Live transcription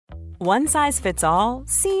One size fits all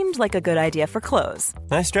seemed like a good idea for clothes.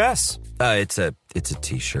 Nice dress. It's a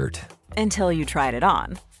t-shirt. Until you tried it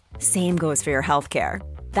on. Same goes for your healthcare.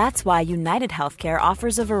 That's why United Healthcare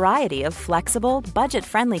offers a variety of flexible,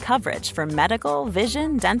 budget-friendly coverage for medical,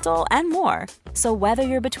 vision, dental, and more. So whether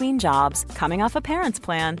you're between jobs, coming off a parent's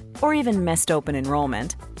plan, or even missed open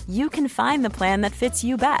enrollment, you can find the plan that fits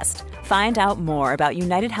you best. Find out more about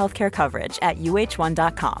United Healthcare coverage at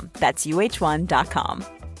uh1.com. That's uh1.com.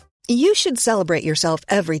 You should celebrate yourself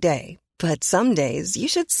every day, but some days you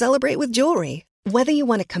should celebrate with jewelry. Whether you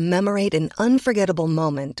want to commemorate an unforgettable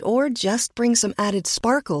moment or just bring some added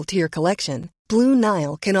sparkle to your collection, Blue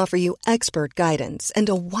Nile can offer you expert guidance and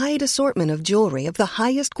a wide assortment of jewelry of the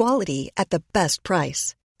highest quality at the best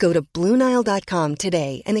price. Go to BlueNile.com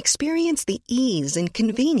today and experience the ease and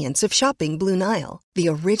convenience of shopping Blue Nile, the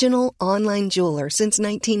original online jeweler since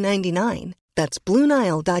 1999. That's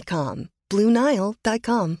BlueNile.com.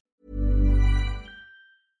 BlueNile.com.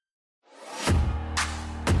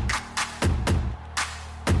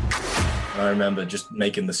 I remember just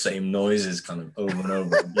making the same noises kind of over and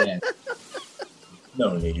over again.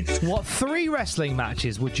 No need. What 3 wrestling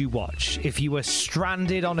matches would you watch if you were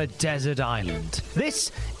stranded on a desert island?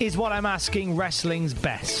 This is what I'm asking wrestling's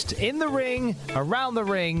best. In the ring, around the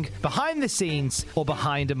ring, behind the scenes, or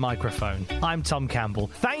behind a microphone. I'm Tom Campbell.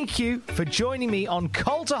 Thank you for joining me on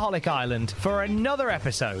Cultaholic Island for another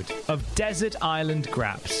episode of Desert Island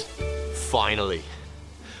Graps. Finally,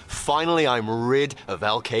 I'm rid of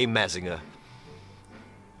LK Messinger.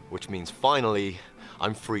 Which means finally,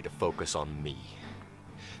 I'm free to focus on me.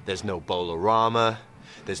 There's no Bolarama,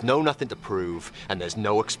 there's no nothing to prove, and there's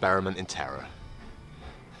no experiment in terror.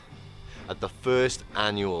 At the first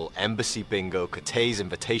annual Embassy Bingo Catay's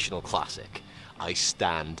Invitational Classic, I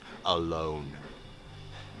stand alone.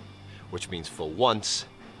 Which means for once,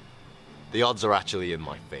 the odds are actually in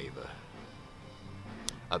my favor.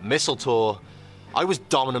 At Mistletoe, I was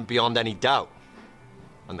dominant beyond any doubt.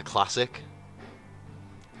 And the Classic,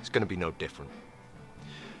 it's going to be no different.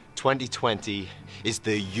 2020 is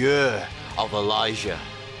the year of Elijah.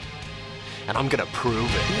 And I'm going to prove it.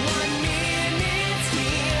 1 minute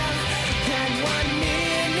here, and 1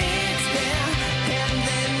 minute there, and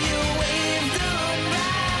then you wave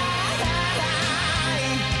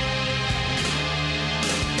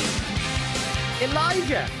goodbye.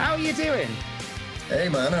 Elijah, how are you doing? Hey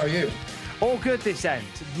man, how are you? All good this end.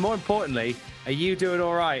 More importantly, are you doing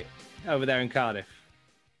all right over there in Cardiff?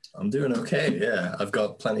 I'm doing okay, yeah. I've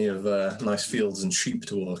got plenty of nice fields and sheep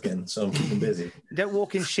to walk in, so I'm keeping busy. Don't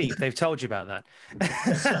walk in sheep. They've told you about that.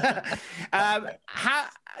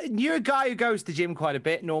 You're a guy who goes to the gym quite a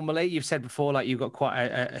bit normally. You've said before, like, you've got quite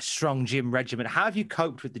a strong gym regimen. How have you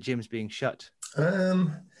coped with the gyms being shut?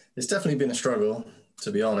 It's definitely been a struggle,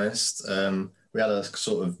 to be honest. We had a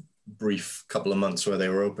sort of brief couple of months where they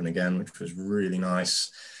were open again, which was really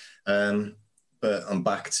nice. But I'm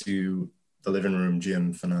back to the living room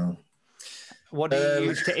gym for now. What do you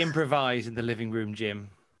use to improvise in the living room gym?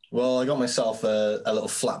 Well, I got myself a little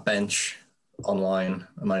flat bench online.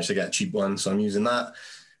 I managed to get a cheap one, so I'm using that.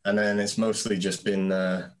 And then it's mostly just been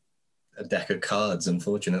a deck of cards,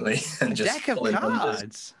 unfortunately. And just deck of cards?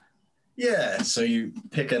 Numbers. Yeah, so you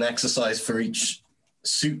pick an exercise for each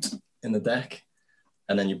suit in the deck,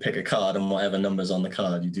 and then you pick a card, and whatever number's on the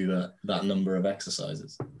card, you do that number of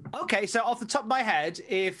exercises. Okay, so off the top of my head,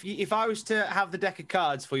 if I was to have the deck of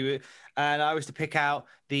cards for you and I was to pick out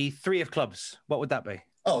the 3 of clubs, what would that be?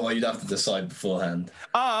 Oh, well, you'd have to decide beforehand.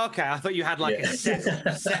 Oh, okay. I thought you had like a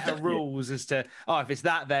set of rules as to, if it's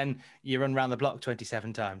that, then you run around the block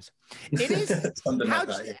 27 times. It is.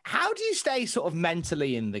 How do you stay sort of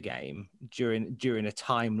mentally in the game during a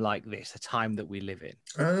time like this, a time that we live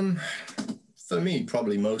in? For me,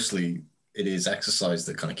 probably mostly it is exercise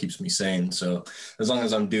that kind of keeps me sane. So as long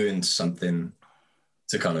as I'm doing something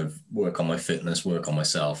to kind of work on my fitness, work on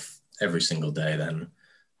myself every single day, then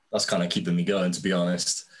that's kind of keeping me going, to be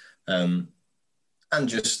honest. And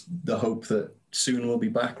just the hope that soon we'll be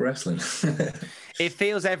back wrestling. It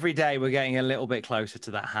feels every day we're getting a little bit closer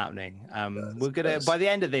to that happening. We're going to, by the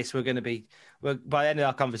end of this, by the end of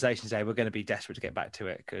our conversation today, we're going to be desperate to get back to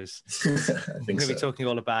it because we're going to be talking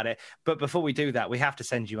all about it. But before we do that, we have to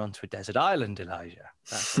send you onto a desert island, Elijah.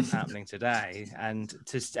 That's what's happening today. And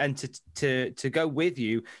to go with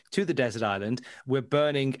you to the desert island, we're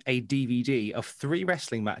burning a DVD of 3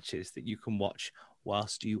 wrestling matches that you can watch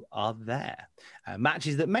whilst you are there.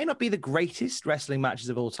 Matches that may not be the greatest wrestling matches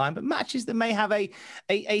of all time, but matches that may have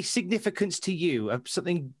a significance to you,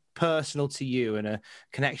 something personal to you and a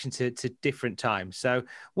connection to different times. So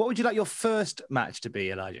what would you like your first match to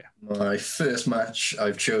be, Elijah? My first match,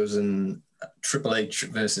 I've chosen Triple H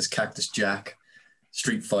versus Cactus Jack,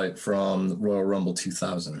 street fight from Royal Rumble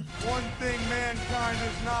 2000. One thing mankind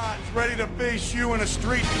is not is ready to face you in a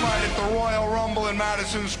street fight at the Royal Rumble in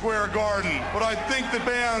Madison Square Garden. But I think the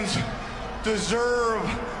bands deserve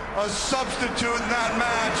a substitute in that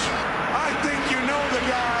match. I think you know the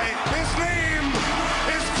guy. His name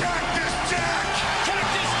is Cactus Jack.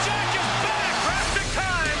 Cactus Jack is back! Drastic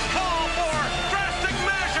times call for drastic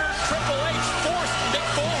measures. Triple H forced Mick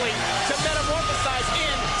Foley to metamorphosize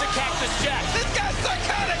into Cactus Jack. This guy's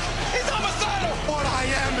psychotic! He's homicidal! What I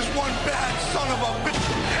am is one bad son of a bitch.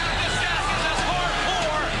 Cactus Jack is as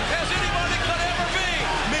hardcore as anybody could ever be!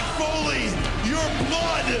 Mick Foley, your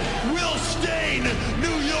blood will stain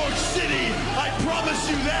New York City. I promise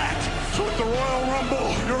you that. So at the Royal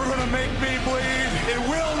Rumble, you're gonna make me bleed. It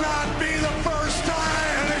will not be the first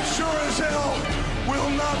time, and it sure as hell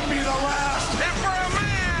will not be the last. And for a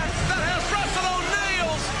man that has wrestled on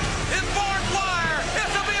nails in barbed wire,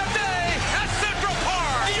 this will be a day at Central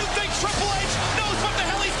Park! Do you think Triple H knows what the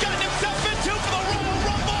hell he's gotten himself into for the Royal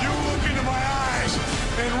Rumble? You look into my eyes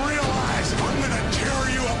and realize I'm gonna tear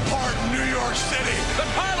you apart in New York City. The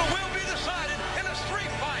title will be decided in a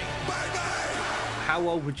street fight! How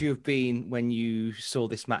old would you have been when you saw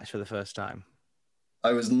this match for the first time?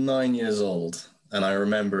 I was 9 years old, and I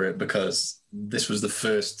remember it because this was the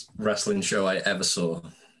first wrestling show I ever saw.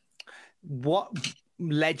 What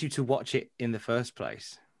led you to watch it in the first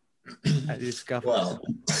place? Well,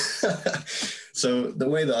 so the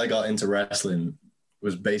way that I got into wrestling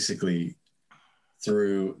was basically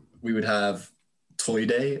we would have toy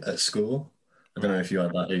day at school. I don't know if you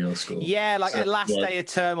had that at your school. Yeah, like So, a last day of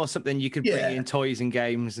term or something, you could bring Yeah. in toys and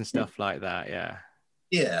games and stuff like that. Yeah.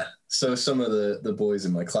 Yeah. So some of the boys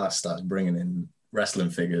in my class started bringing in wrestling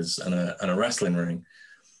figures and a wrestling ring.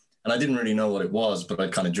 And I didn't really know what it was, but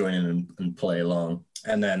I'd kind of join in and play along.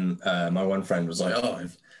 And then my one friend was like, oh,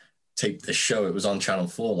 I've taped this show. It was on Channel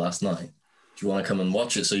 4 last night. Do you want to come and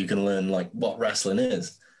watch it so you can learn like what wrestling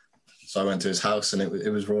is? So I went to his house, and it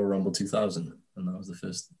was Royal Rumble 2000. And that was the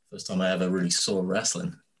first time I ever really saw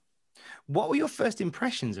wrestling. What were your first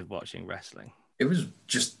impressions of watching wrestling? It was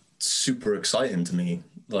just super exciting to me,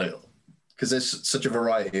 like, because there's such a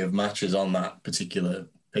variety of matches on that particular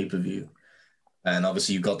pay-per-view. And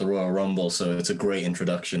obviously you've got the Royal Rumble, so it's a great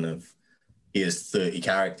introduction of here's 30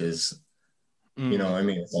 characters. You know what I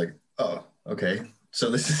mean? It's like, oh, okay. So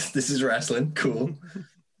this is wrestling. Cool.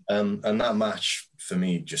 And that match for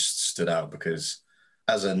me just stood out because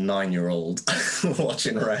as a 9-year-old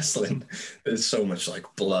watching wrestling, there's so much like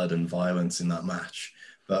blood and violence in that match.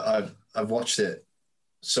 But I've watched it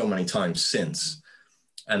so many times since,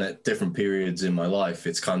 and at different periods in my life,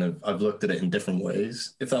 it's kind of, I've looked at it in different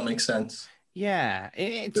ways, if that makes sense. Yeah.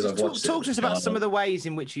 Talk to us about some of the ways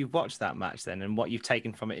in which you've watched that match then, and what you've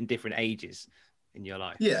taken from it in different ages in your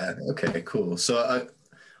life. Yeah. Okay, cool. So I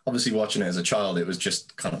obviously watching it as a child, it was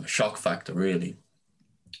just kind of a shock factor, really.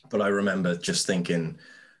 But I remember just thinking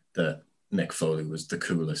that Mick Foley was the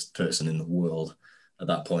coolest person in the world at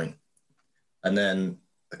that point. And then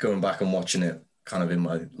going back and watching it kind of in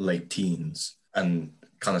my late teens and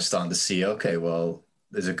kind of starting to see, okay, well,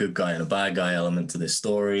 there's a good guy and a bad guy element to this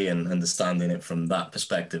story, and understanding it from that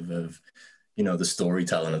perspective of, you know, the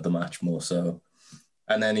storytelling of the match more so.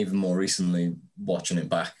 And then even more recently, watching it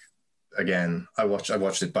back again, I watched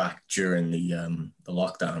it back during the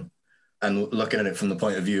lockdown, and looking at it from the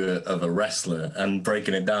point of view of a wrestler and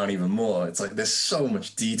breaking it down even more. It's like there's so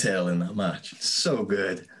much detail in that match. It's so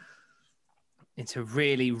good. It's a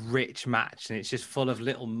really rich match, and it's just full of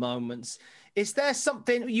little moments. Is there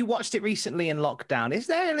something, you watched it recently in lockdown, is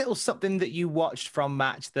there a little something that you watched from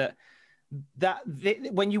match that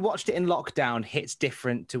when you watched it in lockdown hits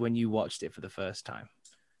different to when you watched it for the first time?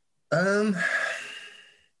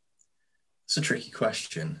 It's a tricky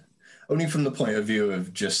question. Only from the point of view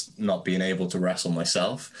of just not being able to wrestle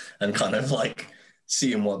myself and kind of like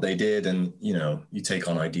seeing what they did, and, you know, you take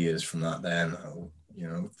on ideas from that then, you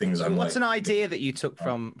know, things I might... What's an idea that you took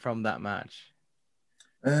from that match?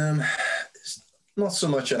 It's not so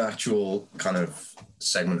much an actual kind of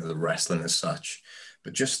segment of the wrestling as such,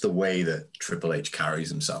 but just the way that Triple H carries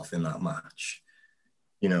himself in that match.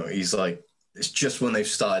 You know, he's like, it's just when they've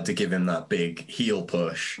started to give him that big heel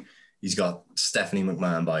push, he's got Stephanie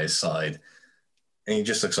McMahon by his side, and he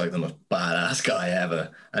just looks like the most badass guy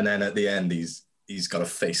ever. And then at the end, he's got a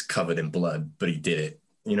face covered in blood, but he did it.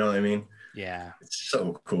 You know what I mean? Yeah. It's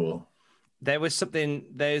so cool. There was something,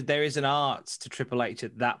 there is an art to Triple H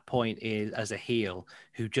at that point as a heel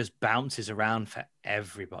who just bounces around for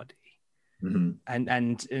everybody. Mm-hmm.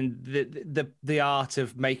 and the art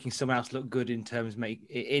of making someone else look good in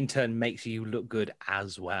turn makes you look good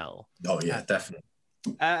as well. Oh yeah, definitely.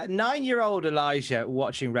 9-year-old Elijah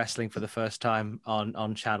watching wrestling for the first time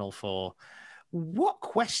on Channel 4. What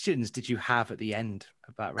questions did you have at the end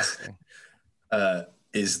about wrestling?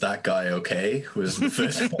 Is that guy okay? Was the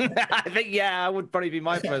first one. I think, yeah, that would probably be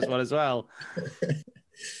my first one as well.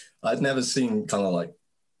 I'd never seen kind of like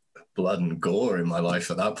blood and gore in my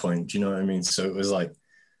life at that point. Do you know what I mean? So it was like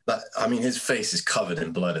that. I mean, his face is covered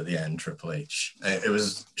in blood at the end, Triple H. It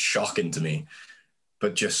was shocking to me,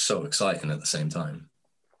 but just so exciting at the same time.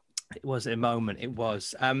 It was a moment. It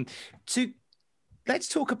was. Let's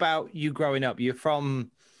talk about you growing up. You're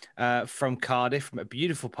from Cardiff, from a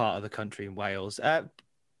beautiful part of the country in Wales.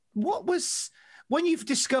 What was, when you've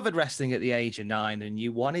discovered wrestling at the age of 9 and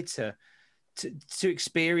you wanted to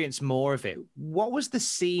experience more of it, what was the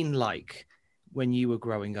scene like when you were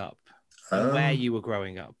growing up and where you were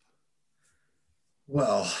growing up?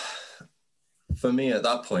 Well, for me at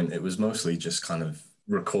that point, it was mostly just kind of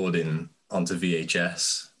recording onto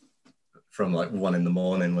VHS from like 1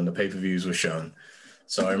 a.m. when the pay-per-views were shown.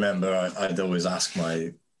 So I remember I'd always ask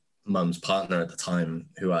my mum's partner at the time,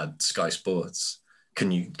 who had Sky Sports, can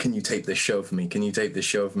you tape this show for me? Can you tape this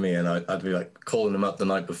show for me? And I'd be like calling him up the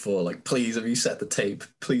night before, like, please, have you set the tape?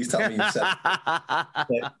 Please tell me you set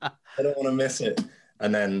it. I don't want to miss it.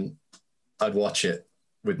 And then I'd watch it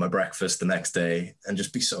with my breakfast the next day and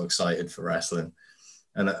just be so excited for wrestling.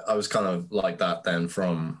 And I was kind of like that then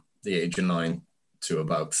from the age of 9 to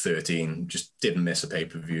about 13, just didn't miss a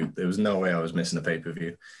pay-per-view. There was no way I was missing a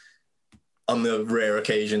pay-per-view. On the rare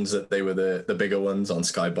occasions that they were the bigger ones on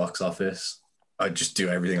Sky Box Office, I'd just do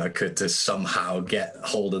everything I could to somehow get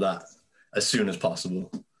hold of that as soon as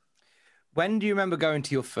possible. When do you remember going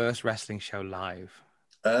to your first wrestling show live?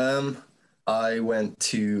 I went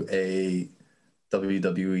to a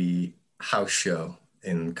WWE house show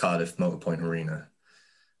in Cardiff Motorpoint Arena.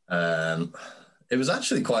 It was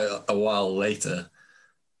actually quite a while later.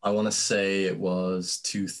 I want to say it was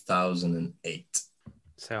 2008.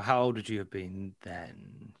 So how old would you have been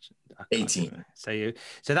then? 18. So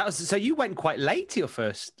you went quite late to your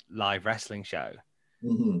first live wrestling show.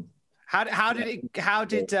 Mm-hmm. How did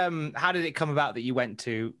it come about that you went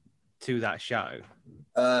to that show?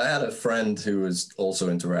 I had a friend who was also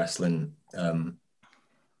into wrestling, kind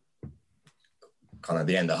of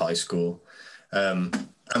the end of high school.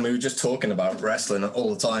 And we were just talking about wrestling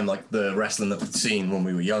all the time, like the wrestling that we'd seen when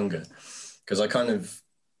we were younger. Because I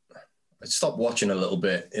stopped watching a little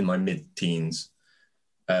bit in my mid-teens.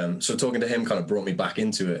 So talking to him kind of brought me back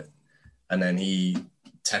into it. And then he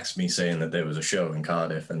texted me saying that there was a show in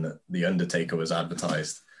Cardiff and that The Undertaker was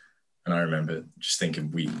advertised. And I remember just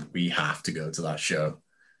thinking, we have to go to that show.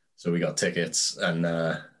 So we got tickets, and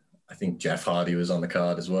I think Jeff Hardy was on the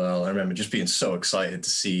card as well. I remember just being so excited to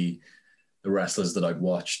see the wrestlers that I'd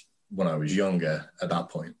watched when I was younger at that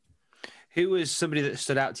point. Who was somebody that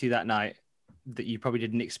stood out to you that night that you probably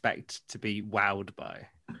didn't expect to be wowed by?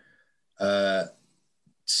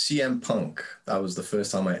 CM Punk. That was the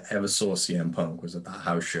first time I ever saw CM Punk, was at that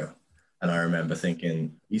house show. And I remember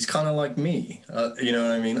thinking, he's kind of like me. You know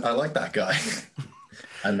what I mean? I like that guy.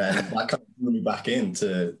 And then that kind of drew me back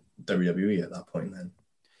into WWE at that point then.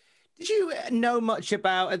 Did you know much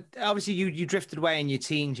about, obviously you drifted away in your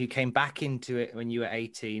teens, you came back into it when you were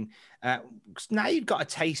 18. Now you've got a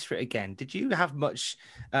taste for it again. Did you have much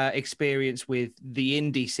experience with the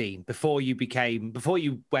indie scene before you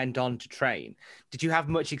went on to train? Did you have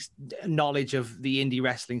much knowledge of the indie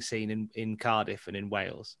wrestling scene in Cardiff and in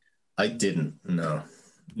Wales? I didn't, no.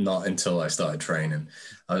 Not until I started training.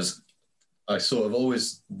 I sort of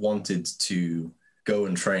always wanted to go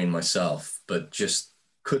and train myself, but just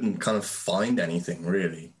couldn't kind of find anything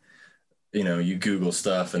really. You know, you Google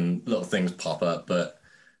stuff and little things pop up, but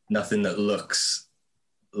nothing that looks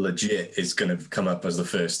legit is going to come up as the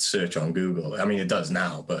first search on Google. I mean, it does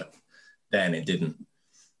now, but then it didn't.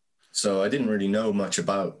 So I didn't really know much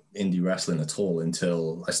about indie wrestling at all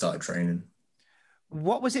until I started training.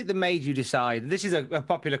 What was it that made you decide? This is a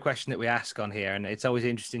popular question that we ask on here, and it's always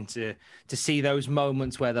interesting to see those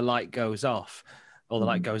moments where the light goes off. Or the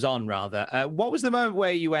light goes on, rather. What was the moment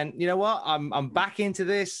where you went, you know what, I'm back into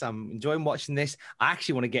this. I'm enjoying watching this. I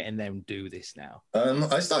actually want to get in there and do this now.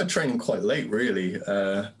 I started training quite late, really.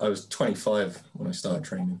 I was 25 when I started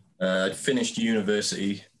training. I'd finished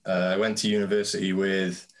university. I went to university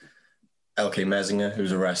with LK Messinger,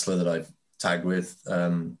 who's a wrestler that I've tagged with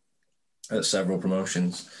at several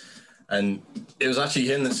promotions. And it was actually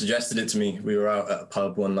him that suggested it to me. We were out at a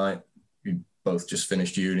pub one night. We both just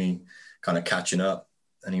finished uni, kind of catching up,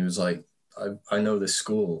 and he was like, I know this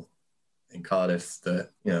school in Cardiff that,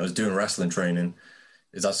 you know, I was doing wrestling training.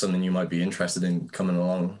 Is that something you might be interested in coming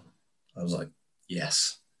along? I was like,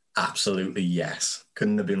 yes, absolutely yes.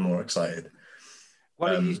 Couldn't have been more excited.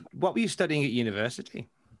 What were you studying at university?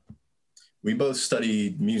 We both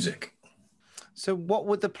studied music. So what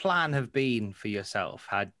would the plan have been for yourself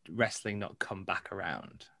had wrestling not come back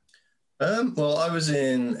around? Well, I was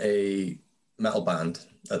in a metal band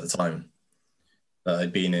at the time that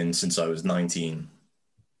I'd been in since I was 19.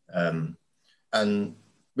 And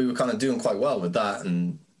we were kind of doing quite well with that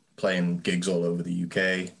and playing gigs all over the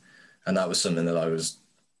UK. And that was something that I was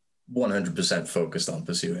 100% focused on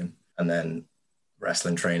pursuing. And then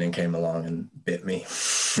wrestling training came along and bit me.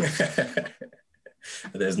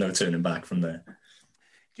 There's no turning back from there.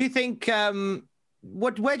 Do you think,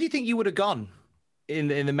 where do you think you would have gone in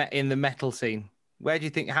the metal scene?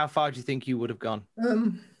 How far do you think you would have gone?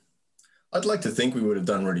 I'd like to think we would have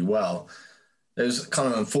done really well. It was kind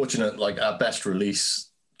of unfortunate, like our best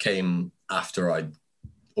release came after I'd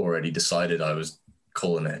already decided I was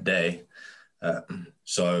calling it a day.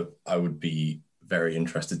 So I would be very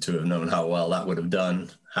interested to have known how well that would have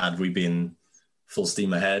done had we been full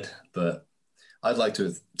steam ahead. But I'd like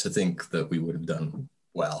to think that we would have done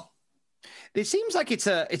well. It seems like it's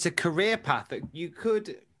a career path that you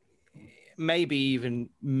could maybe even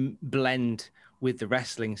blend with the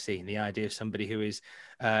wrestling scene. The idea of somebody who is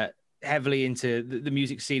heavily into the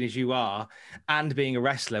music scene as you are and being a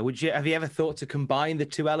wrestler. Have you ever thought to combine the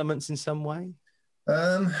two elements in some way?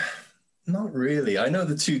 Not really. I know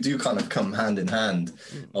the two do kind of come hand in hand.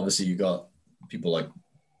 Obviously, you got people like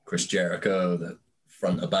Chris Jericho that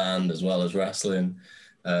front a band as well as wrestling.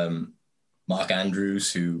 Mark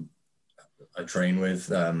Andrews, who I train with,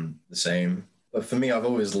 the same. But for me, I've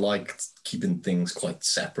always liked keeping things quite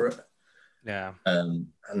separate. Yeah. And,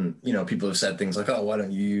 you know, people have said things like, oh, why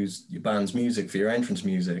don't you use your band's music for your entrance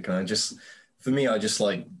music? And I just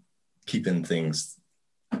like keeping things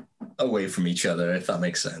away from each other, if that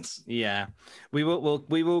makes sense. Yeah. We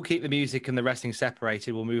will keep the music and the wrestling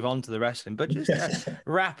separated. We'll move on to the wrestling, but just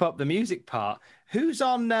wrap up the music part. Who's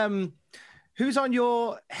on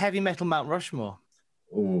your heavy metal Mount Rushmore?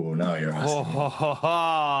 Oh, now you're asking.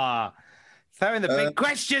 Throwing the big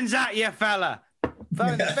questions at you, fella.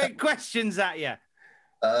 Throwing the big questions at you.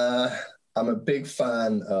 I'm a big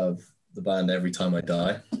fan of the band Every Time I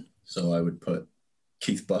Die, so I would put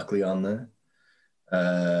Keith Buckley on there.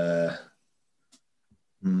 Oh,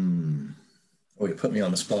 you put me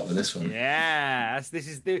on the spot with this one. Yeah,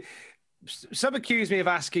 some accuse me of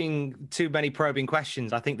asking too many probing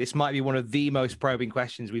questions. I think this might be one of the most probing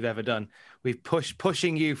questions we've ever done. We've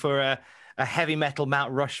pushing you for a heavy metal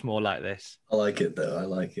Mount Rushmore like this. I like it, though. I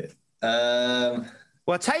like it. Well,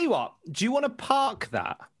 I'll tell you what. Do you want to park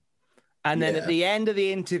that? And then at the end of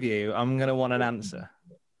the interview, I'm going to want an answer.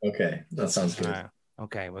 Okay, that sounds good. Right.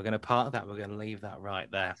 Okay, we're going to park that. We're going to leave that right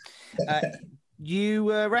there. You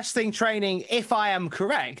were wrestling training, if I am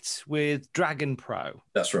correct, with Dragon Pro.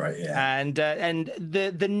 That's right, yeah. And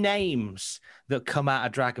the names that come out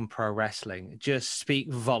of Dragon Pro Wrestling just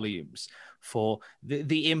speak volumes for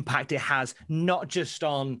the impact it has, not just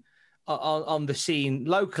on the scene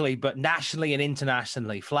locally, but nationally and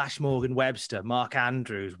internationally. Flash Morgan Webster, Mark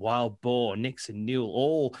Andrews, Wild Boar, Nixon Newell,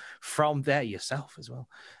 all from there, yourself as well,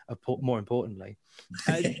 more importantly.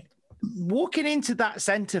 Walking into that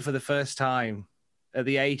center for the first time at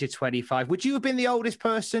the age of 25, would you have been the oldest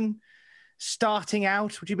person starting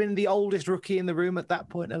out? Would you have been the oldest rookie in the room at that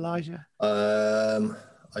point, Elijah?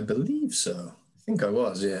 I believe so. I think I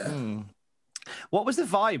was, yeah. What was the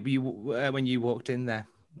vibe when you walked in there?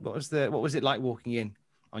 What was it like walking in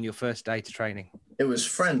on your first day to training? It was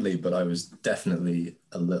friendly, but I was definitely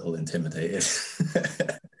a little intimidated.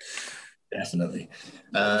 Definitely.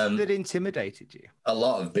 What that intimidated you? A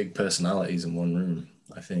lot of big personalities in one room,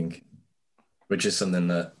 I think, which is something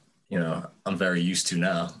that, you know, I'm very used to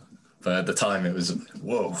now. But at the time it was,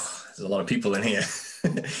 whoa, there's a lot of people in here,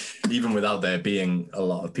 even without there being a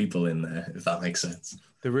lot of people in there, if that makes sense.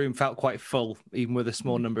 The room felt quite full, even with a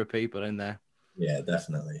small number of people in there. Yeah,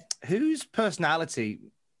 definitely. Whose personality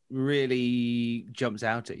really jumps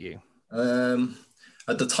out at you?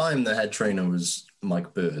 At the time, the head trainer was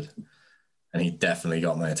Mike Bird, and he definitely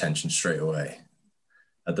got my attention straight away.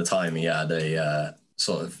 At the time, he had a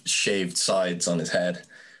sort of shaved sides on his head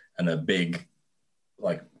and a big,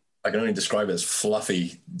 like, I can only describe it as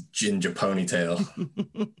fluffy ginger ponytail.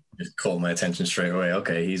 Just caught my attention straight away.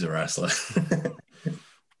 Okay, he's a wrestler.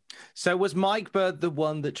 So was Mike Bird the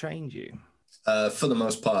one that trained you? For the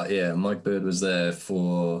most part, yeah. Mike Bird was there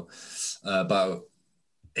for about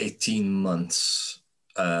 18 months.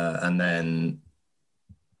 And then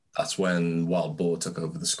that's when Wild Boar took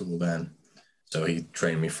over the school then. So he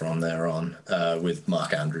trained me from there on with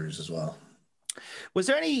Mark Andrews as well. Was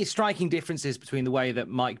there any striking differences between the way that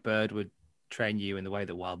Mike Bird would train you and the way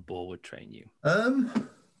that Wild Boar would train you?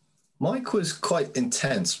 Mike was quite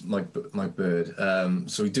intense, Mike Bird.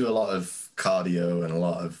 So we do a lot of cardio and a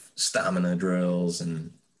lot of stamina drills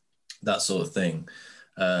and that sort of thing,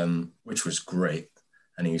 which was great.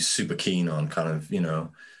 And he was super keen on kind of,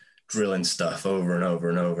 drilling stuff over and over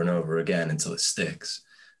and over and over again until it sticks,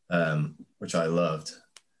 which I loved.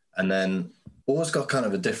 And then Boar's got kind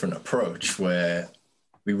of a different approach where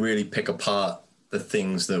we really pick apart the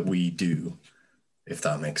things that we do, if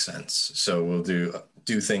that makes sense. So we'll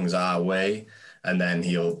do things our way, and then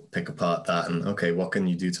he'll pick apart that and, okay, what can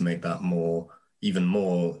you do to make that even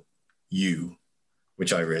more you,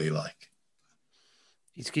 which I really like.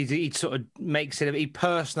 He sort of makes it, he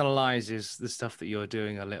personalizes the stuff that you're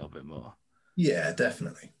doing a little bit more. Yeah,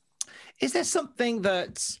 definitely. Is there something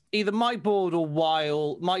that either Mike Bird or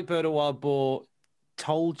Wild Boar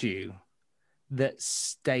told you that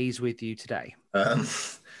stays with you today?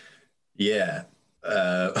 Yeah.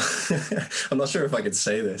 I'm not sure if I could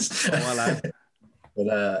say this.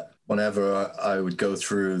 But whenever I would go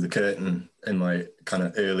through the curtain in my kind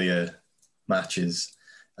of earlier matches,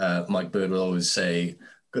 Mike Bird would always say,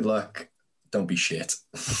 "Good luck, don't be shit."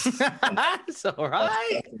 That's all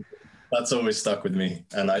right. That's always stuck with me.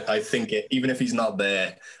 And I think it, even if he's not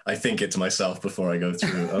there, I think it to myself before I go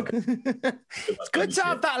through. Okay. It's good to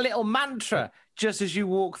have that little mantra just as you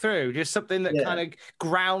walk through, just something that kind of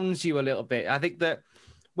grounds you a little bit. I think that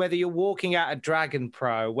whether you're walking out a Dragon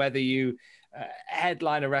Pro, whether you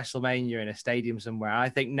headline a WrestleMania in a stadium somewhere, I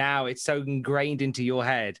think now it's so ingrained into your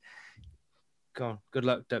head. Go on, good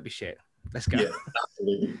luck, don't be shit. Let's go. Yeah,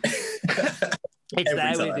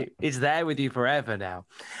 absolutely. It's there with you forever now.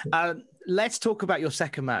 Let's talk about your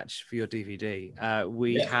second match for your DVD.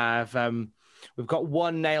 We've got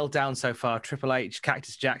one nailed down so far: Triple H,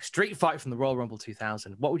 Cactus Jack, Street Fight from the Royal Rumble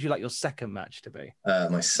 2000. What would you like your second match to be?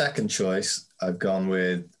 My second choice, I've gone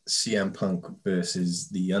with CM Punk versus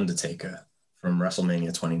The Undertaker from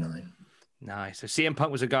WrestleMania 29. Nice. So CM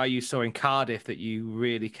Punk was a guy you saw in Cardiff that you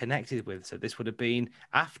really connected with. So this would have been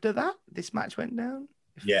after that this match went down?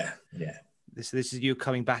 Yeah. This is you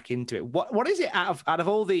coming back into it. What is it out of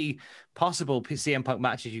all the possible CM Punk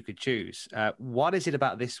matches you could choose? What is it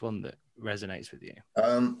about this one that resonates with you?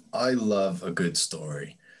 I love a good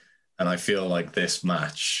story, and I feel like this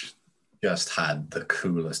match just had the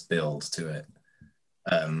coolest build to it.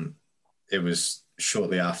 It was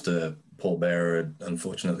shortly after Paul Bearer had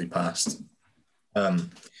unfortunately passed,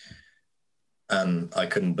 and I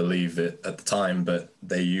couldn't believe it at the time, but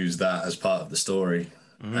they used that as part of the story,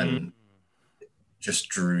 and just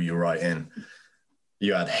drew you right in.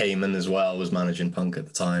 You had Heyman as well, was managing Punk at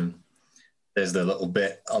the time. There's the little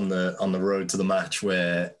bit on the road to the match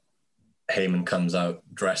where Heyman comes out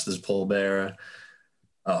dressed as Paul Bearer.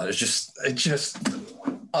 Oh,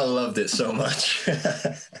 I loved it so much.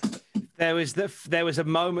 There was a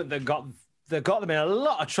moment that got them in a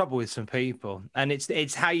lot of trouble with some people, and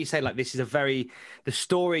it's how you say, like, this is the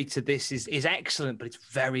story to this is excellent, but it's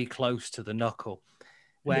very close to the knuckle.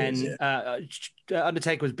 When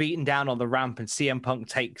Undertaker was beaten down on the ramp and CM Punk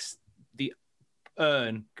takes the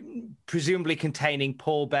urn, presumably containing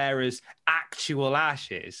Paul Bearer's actual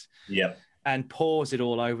ashes, and pours it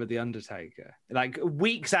all over the Undertaker, like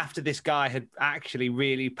weeks after this guy had actually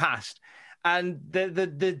really passed. And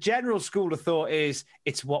the general school of thought is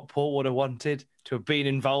it's what Paul would have wanted, to have been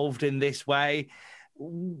involved in this way.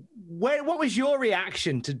 What was your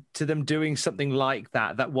reaction to them doing something like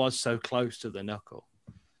that was so close to the knuckle?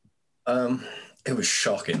 It was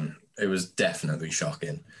shocking. It was definitely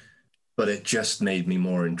shocking, but it just made me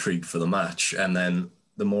more intrigued for the match. And then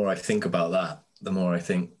the more I think about that, the more I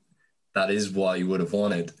think that is what he would have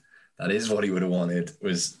wanted. That is what he would have wanted,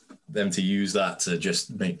 was them to use that to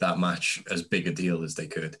just make that match as big a deal as they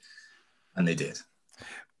could. And they did.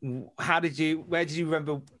 When did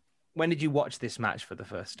you watch this match for the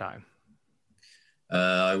first time?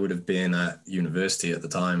 I would have been at university at the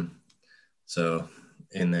time. So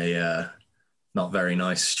in a not very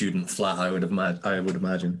nice student flat, I would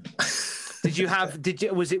imagine.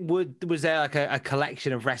 Was there like a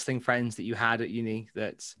collection of wrestling friends that you had at uni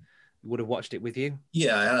that would have watched it with you?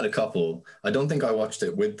 Yeah, I had a couple. I don't think I watched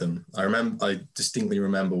it with them. I distinctly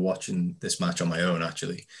remember watching this match on my own,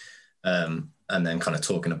 actually, and then kind of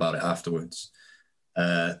talking about it afterwards.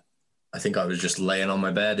 I think I was just laying on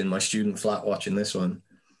my bed in my student flat watching this one.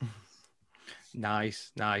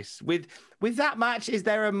 Nice. With that match, is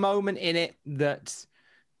there a moment in it that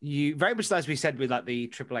you, very much as we said with like the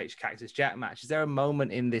Triple H Cactus Jack match, is there a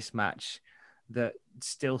moment in this match that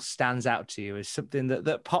still stands out to you as something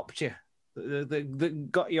that popped you, that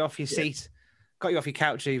got you off your seat, got you off your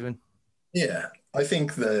couch even? Yeah, I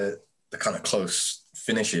think the kind of close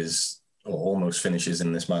finishes or almost finishes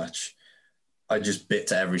in this match, I just bit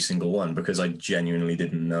to every single one because I genuinely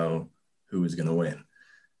didn't know who was going to win.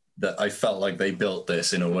 That I felt like they built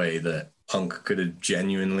this in a way that Punk could have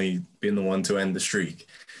genuinely been the one to end the streak.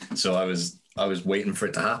 So I was waiting for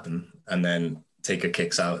it to happen, and then Taker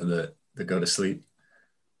kicks out the go to sleep.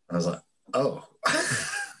 I was like, oh,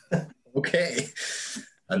 okay.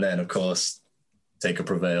 And then, of course, Taker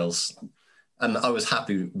prevails. And I was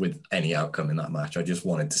happy with any outcome in that match. I just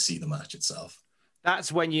wanted to see the match itself.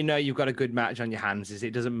 That's when you know you've got a good match on your hands, is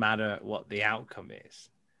it doesn't matter what the outcome is.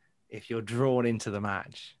 If you're drawn into the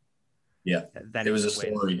match. Yeah, then it was a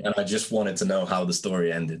story, and I just wanted to know how the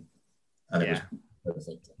story ended. And it was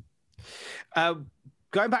perfect.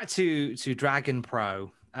 Going back to Dragon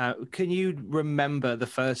Pro, can you remember the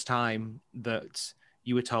first time that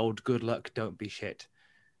you were told, good luck, don't be shit,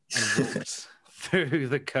 and walked through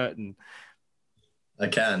the curtain? I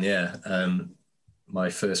can, yeah.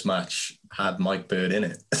 My first match had Mike Bird in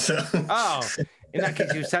it. So. Oh, in that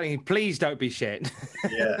case, he was telling you, please don't be shit.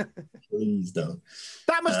 Yeah, please don't.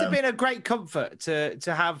 That must have been a great comfort to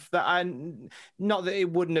have that. And not that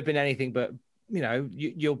it wouldn't have been anything, but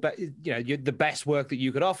you're the best work that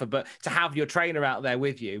you could offer. But to have your trainer out there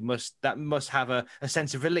with you must have a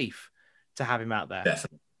sense of relief to have him out there.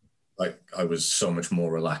 Definitely. Like I was so much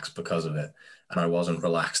more relaxed because of it, and I wasn't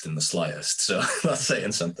relaxed in the slightest. So that's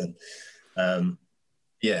saying something.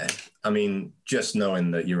 Yeah, I mean, just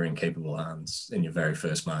knowing that you're in capable hands in your very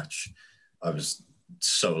first match, I was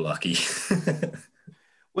so lucky.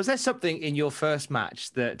 Was there something in your first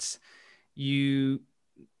match that you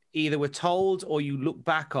either were told or you look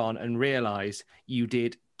back on and realize you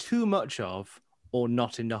did too much of or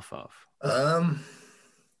not enough of?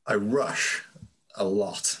 I rush a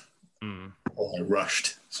lot. Or I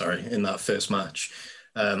rushed, in that first match.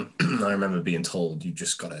 I remember being told you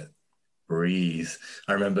just got to breathe.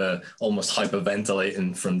 I remember almost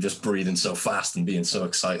hyperventilating from just breathing so fast and being so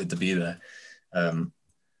excited to be there.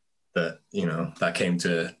 That came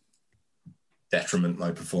to detriment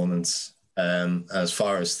my performance. As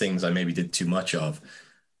far as things I maybe did too much of,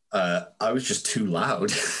 I was just too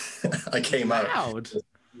loud. I came out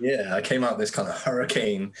this kind of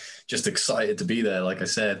hurricane, just excited to be there, like I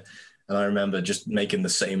said. And I remember just making the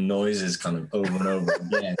same noises kind of over and over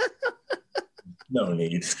again. No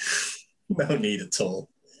need at all.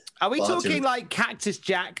 Are we talking like Cactus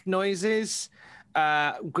Jack noises?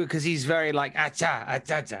 Because he's very like aja,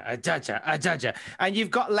 and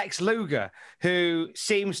you've got Lex Luger, who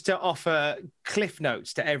seems to offer cliff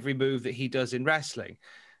notes to every move that he does in wrestling.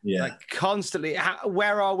 Yeah, like constantly.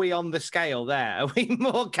 Where are we on the scale there? Are we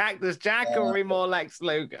more Cactus Jack or are we more Lex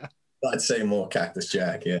Luger? I'd say more Cactus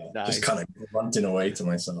Jack. Yeah, nice. Just kind of grunting away to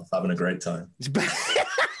myself, having a great time. It's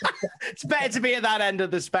better to be at that end of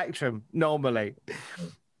the spectrum normally.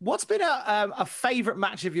 What's been a favorite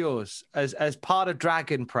match of yours as part of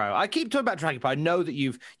Dragon Pro? I keep talking about Dragon Pro. I know that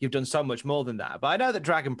you've done so much more than that, but I know that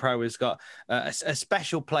Dragon Pro has got a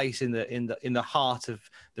special place in the heart of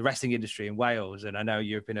the wrestling industry in Wales, and I know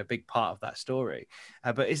you've been a big part of that story.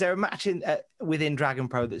 But is there a match within Dragon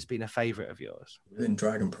Pro that's been a favorite of yours? Within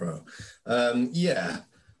Dragon Pro, yeah.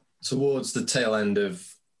 Towards the tail end of,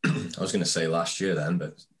 I was going to say last year then,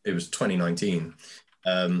 but it was 2019.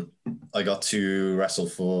 I got to wrestle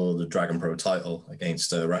for the Dragon Pro title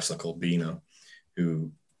against a wrestler called Bino,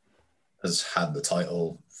 who has had the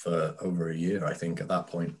title for over a year, I think, at that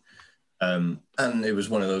point. And it was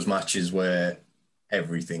one of those matches where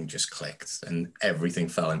everything just clicked and everything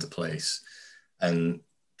fell into place. And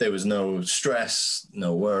there was no stress,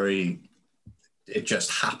 no worry. It just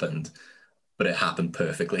happened, but it happened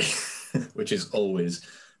perfectly, which is always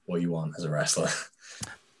what you want as a wrestler.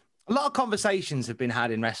 A lot of conversations have been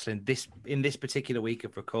had in wrestling in this particular week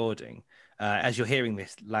of recording, as you're hearing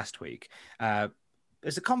this last week.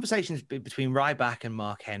 There's a conversation between Ryback and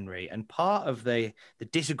Mark Henry, and part of the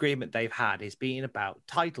disagreement they've had is being about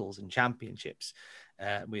titles and championships,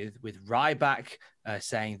 with Ryback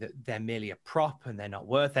saying that they're merely a prop and they're not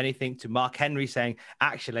worth anything, to Mark Henry saying,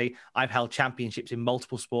 actually, I've held championships in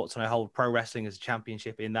multiple sports and I hold pro wrestling as a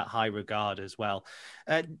championship in that high regard as well.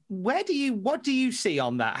 What do you see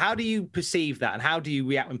on that? How do you perceive that? And how do you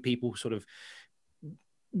react when people sort of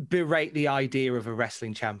berate the idea of a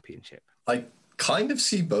wrestling championship? I kind of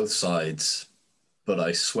see both sides, but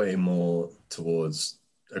I sway more towards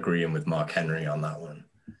agreeing with Mark Henry on that one.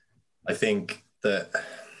 I think that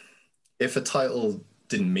if a title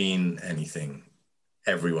didn't mean anything,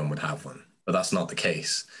 everyone would have one, but that's not the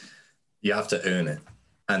case. You have to earn it.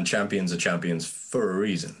 And champions are champions for a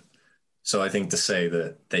reason. So I think to say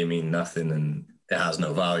that they mean nothing and it has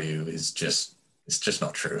no value is just, it's just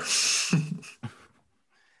not true.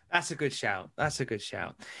 That's a good shout. That's a good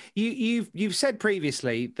shout. You've said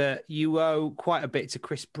previously that you owe quite a bit to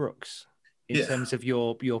Chris Brooks in terms of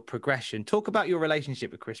your progression. Talk about your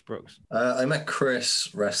relationship with Chris Brooks. I met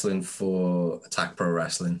Chris wrestling for Attack Pro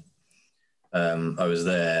Wrestling. I was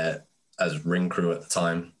there as ring crew at the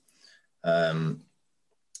time. And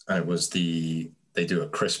it was they do a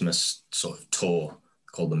Christmas sort of tour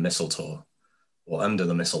called the Missile Tour, or Under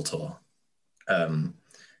the Missile Tour.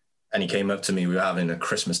 And he came up to me, we were having a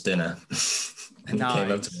Christmas dinner. And he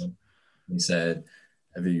came up to me and he said,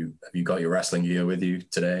 have you got your wrestling gear with you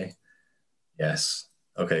today? Yes.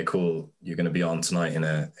 Okay, cool. You're going to be on tonight in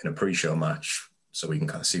a pre-show match so we can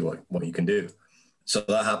kind of see what you can do. So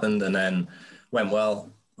that happened and then went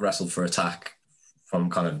well, wrestled for Attack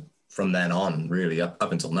from then on, really,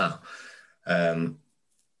 up until now. And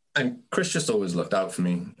Chris just always looked out for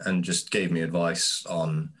me and just gave me advice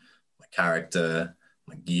on my character,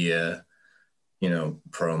 my gear,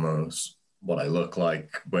 promos, what I look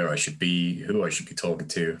like, where I should be, who I should be talking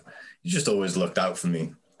to. He just always looked out for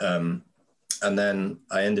me. And then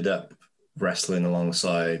I ended up wrestling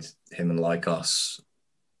alongside him and Lycos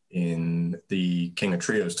in the King of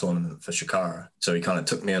Trios tournament for Chikara. So he kind of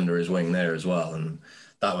took me under his wing there as well. And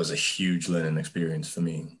that was a huge learning experience for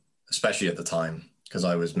me, especially at the time, because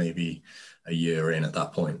I was maybe a year in at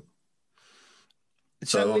that point.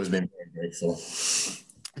 So I've always been very grateful.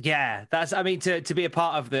 Yeah, to be a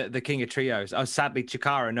part of the King of Trios. Sadly,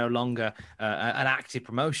 Chikara no longer an active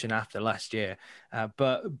promotion after last year.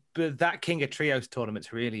 But that King of Trios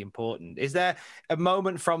tournament's really important. Is there a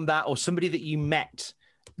moment from that or somebody that you met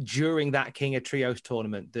during that King of Trios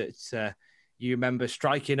tournament that you remember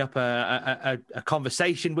striking up a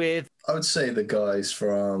conversation with? I would say the guys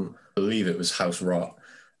from, I believe it was House Rot.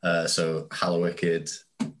 So Hallowicked,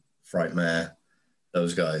 Frightmare,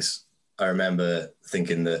 those guys. I remember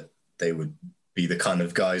thinking that they would be the kind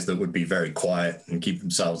of guys that would be very quiet and keep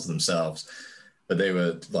themselves to themselves. But they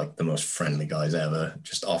were like the most friendly guys ever,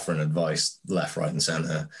 just offering advice left, right, and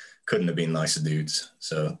center. Couldn't have been nicer dudes.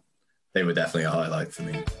 So they were definitely a highlight for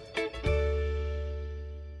me.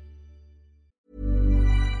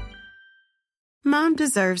 Mom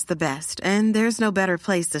deserves the best, and there's no better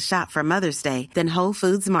place to shop for Mother's Day than Whole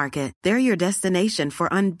Foods Market. They're your destination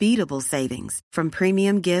for unbeatable savings, from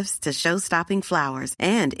premium gifts to show-stopping flowers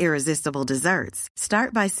and irresistible desserts.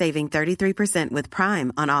 Start by saving 33% with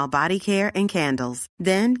Prime on all body care and candles.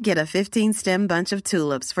 Then get a 15-stem bunch of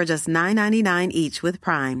tulips for just $9.99 each with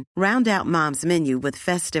Prime. Round out Mom's menu with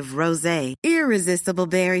festive rosé, irresistible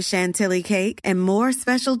berry chantilly cake, and more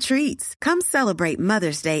special treats. Come celebrate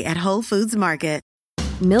Mother's Day at Whole Foods Market.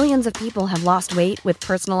 Millions of people have lost weight with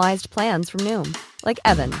personalized plans from Noom. Like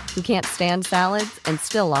Evan, who can't stand salads and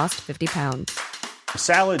still lost 50 pounds.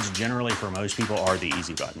 Salads generally for most people are the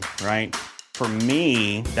easy button, right? For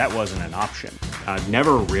me, that wasn't an option. I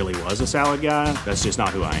never really was a salad guy. That's just not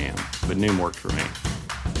who I am. But Noom worked for me.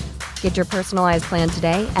 Get your personalized plan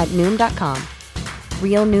today at Noom.com.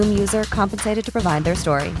 Real Noom user compensated to provide their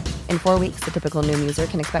story. In 4 weeks, the typical Noom user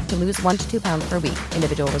can expect to lose 1 to 2 pounds per week.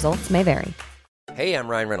 Individual results may vary. Hey, I'm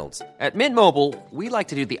Ryan Reynolds. At Mint Mobile, we like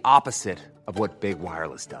to do the opposite of what Big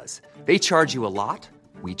Wireless does. They charge you a lot,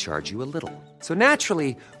 we charge you a little. So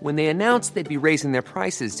naturally, when they announced they'd be raising their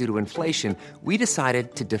prices due to inflation, we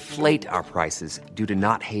decided to deflate our prices due to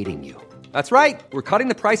not hating you. That's right. We're cutting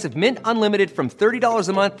the price of Mint Unlimited from $30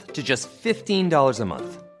 a month to just $15 a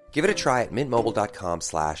month. Give it a try at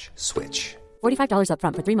mintmobile.com/switch. $45 up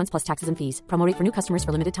front for 3 months plus taxes and fees. Promo rate for new customers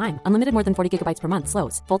for limited time. Unlimited more than 40 gigabytes per month.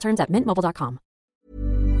 Slows full terms at mintmobile.com.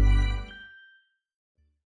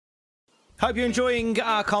 Hope you're enjoying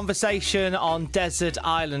our conversation on Desert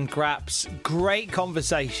Island Graps. Great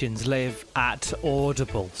conversations live at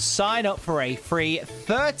Audible. Sign up for a free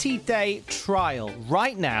 30-day trial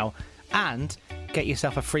right now and get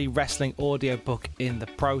yourself a free wrestling audiobook in the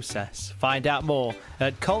process. Find out more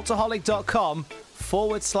at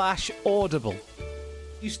cultaholic.com/audible.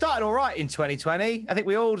 You started all right in 2020. I think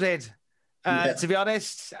we all did, to be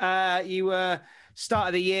honest. You were, start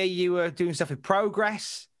of the year, you were doing stuff with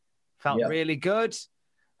Progress. Felt really good.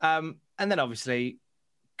 And then obviously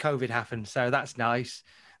COVID happened. So that's nice.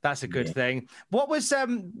 That's a good thing. What was,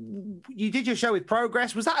 you did your show with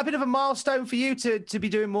Progress. Was that a bit of a milestone for you to be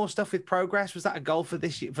doing more stuff with Progress? Was that a goal for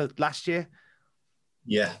this year, for last year?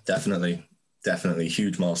 Yeah, definitely. Definitely.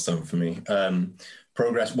 Huge milestone for me.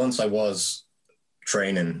 Progress, once I was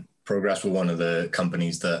training, Progress were one of the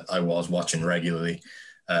companies that I was watching regularly.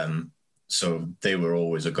 So they were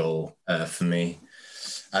always a goal for me.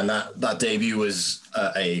 And that debut was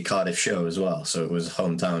a Cardiff show as well. So it was a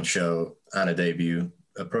hometown show and a debut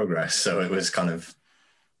at Progress. So it was kind of,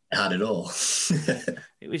 had it all.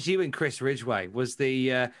 It was you and Chris Ridgway. Was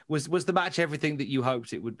the match everything that you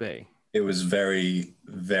hoped it would be? It was very,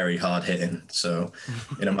 very hard hitting. So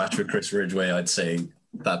in a match with Chris Ridgway, I'd say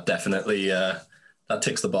that definitely that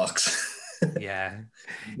ticks the box. Yeah,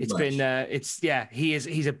 it's been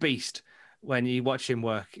he's a beast. When you watch him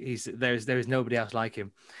work, there is nobody else like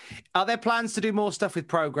him. Are there plans to do more stuff with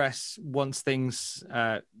Progress once things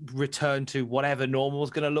return to whatever normal is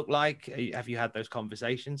going to look like? Have you had those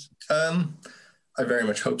conversations? I very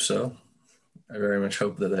much hope so. I very much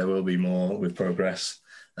hope that there will be more with Progress.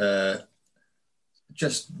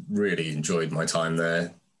 Just really enjoyed my time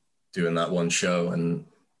there doing that one show, and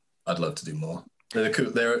I'd love to do more.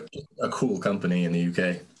 They're a cool company in the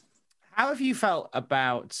UK. How have you felt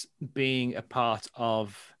about being a part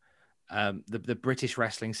of the British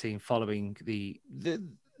wrestling scene following the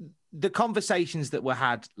conversations that were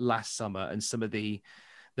had last summer and some of the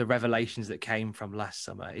revelations that came from last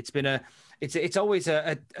summer? It's always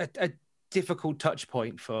a difficult touch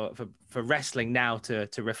point for wrestling now to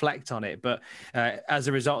reflect on it. But as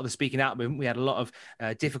a result of the Speaking Out movement, we had a lot of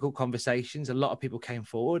difficult conversations. A lot of people came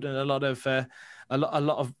forward, and a lot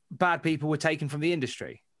of bad people were taken from the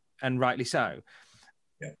industry. And rightly so.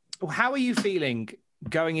 Yeah. How are you feeling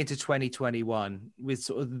going into 2021 with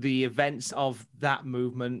sort of the events of that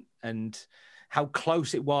movement and how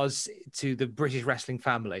close it was to the British wrestling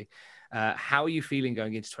family? How are you feeling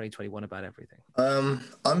going into 2021 about everything?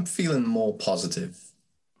 I'm feeling more positive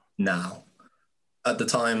now. At the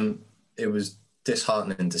time, it was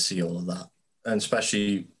disheartening to see all of that. And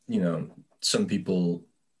especially, some people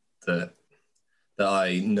that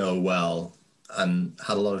I know well and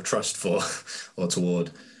had a lot of trust for or toward.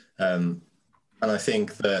 And I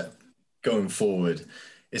think that going forward,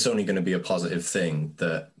 it's only going to be a positive thing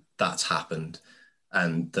that that's happened,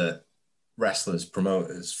 and that wrestlers,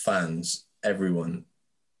 promoters, fans, everyone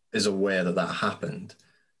is aware that that happened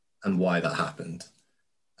and why that happened.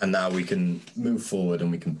 And now we can move forward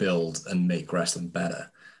and we can build and make wrestling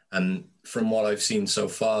better. And from what I've seen so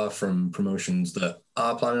far from promotions that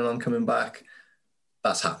are planning on coming back,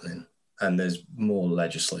 that's happening. And there's more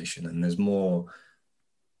legislation and there's more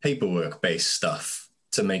paperwork-based stuff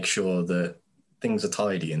to make sure that things are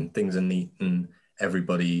tidy and things are neat and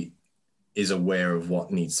everybody is aware of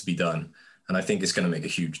what needs to be done. And I think it's going to make a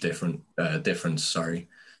huge difference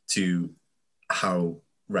to how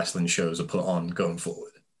wrestling shows are put on going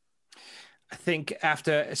forward. I think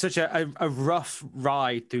after such a rough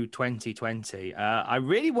ride through 2020, I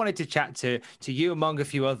really wanted to chat to you among a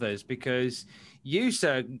few others, because you,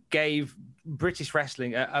 sir, gave British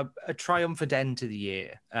wrestling a triumphant end to the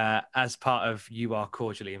year as part of You Are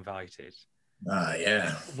Cordially Invited.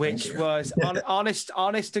 Yeah. Which was,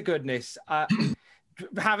 honest to goodness,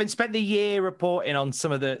 having spent the year reporting on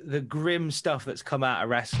some of the grim stuff that's come out of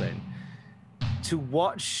wrestling, to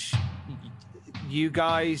watch you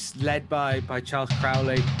guys, led by Charles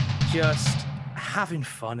Crowley, just having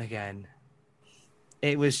fun again.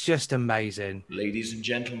 It was just amazing. Ladies and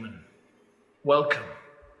gentlemen, welcome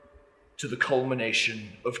to the culmination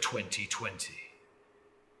of 2020.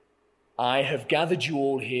 I have gathered you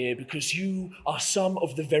all here because you are some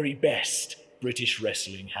of the very best British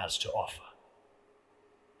wrestling has to offer.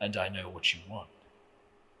 And I know what you want.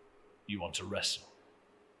 You want to wrestle.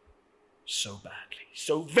 So badly.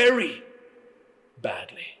 So very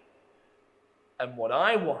badly. And what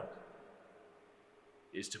I want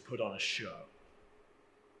is to put on a show.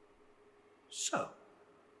 So,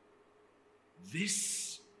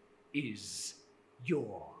 this is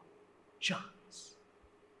your chance.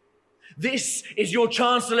 This is your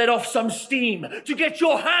chance to let off some steam, to get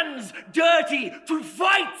your hands dirty, to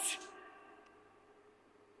fight!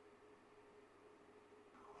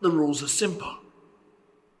 The rules are simple.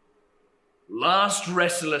 Last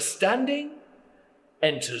wrestler standing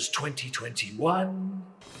enters 2021.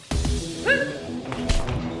 Let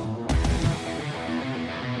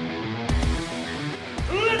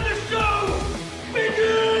the show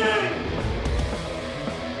begin!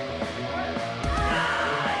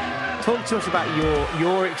 Talk to us about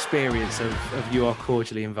your experience of You Are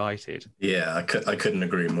Cordially Invited. Yeah, I couldn't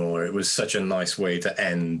agree more. It was such a nice way to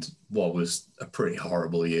end what was a pretty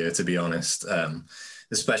horrible year, to be honest,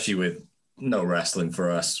 especially with no wrestling for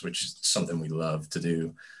us, which is something we love to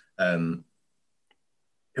do.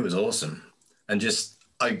 It was awesome. And just,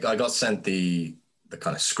 I got sent the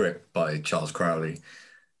kind of script by Charles Crowley,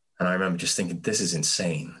 and I remember just thinking, this is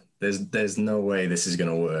insane. There's no way this is going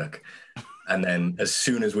to work. And then as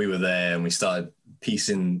soon as we were there and we started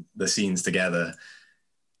piecing the scenes together,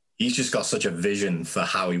 he's just got such a vision for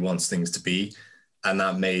how he wants things to be. And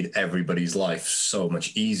that made everybody's life so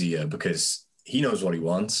much easier because he knows what he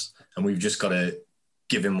wants and we've just got to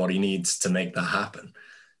give him what he needs to make that happen.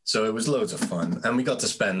 So it was loads of fun. And we got to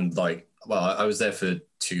spend I was there for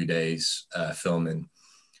 2 days filming.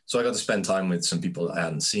 So I got to spend time with some people that I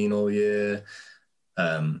hadn't seen all year,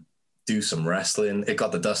 do some wrestling. It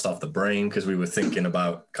got the dust off the brain because we were thinking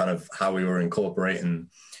about kind of how we were incorporating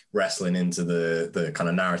wrestling into the kind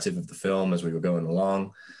of narrative of the film as we were going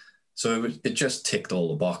along. So it just ticked all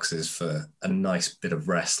the boxes for a nice bit of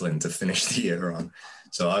wrestling to finish the year on.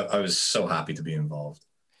 So I was so happy to be involved.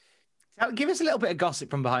 Give us a little bit of gossip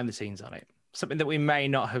from behind the scenes on it. Something that we may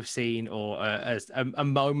not have seen, or as a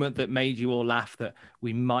moment that made you all laugh that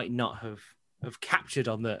we might not have captured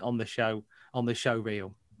on the show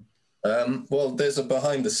reel. Well, there's a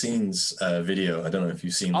behind the scenes video. I don't know if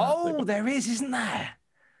you've seen that. Oh, there is, isn't there?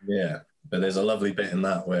 Yeah, but there's a lovely bit in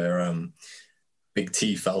that where Big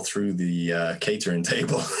T fell through the catering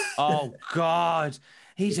table. Oh God,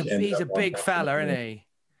 he's a big fella, isn't he?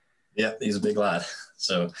 Yeah, he's a big lad.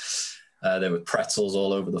 So there were pretzels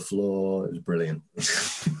all over the floor. It was brilliant.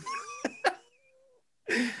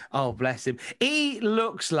 Oh, bless him. He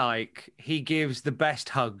looks like he gives the best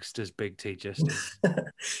hugs, does Big T Justin?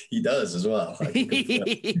 He does as well.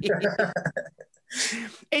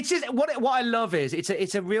 It's just what I love is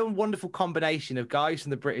it's a real wonderful combination of guys from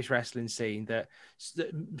the British wrestling scene that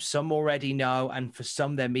some already know, and for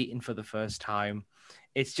some they're meeting for the first time.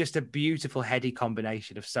 It's just a beautiful, heady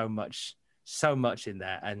combination of so much in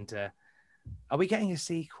there. And are we getting a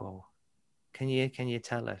sequel? Can you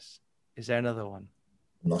tell us? Is there another one?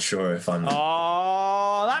 I'm not sure if I'm.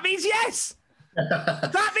 Oh, that means yes.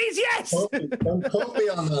 That means yes. Don't quote me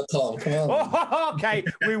on that, Tom. Come on. Oh, okay,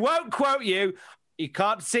 we won't quote you. You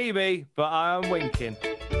can't see me, but I'm winking.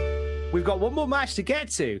 We've got one more match to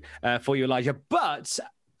get to for you, Elijah, but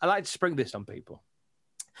I like to spring this on people.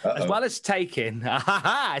 As well as taking,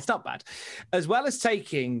 it's not bad. As well as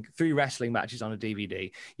taking 3 wrestling matches on a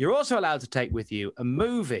DVD, you're also allowed to take with you a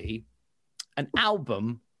movie, an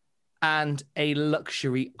album, and a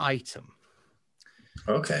luxury item.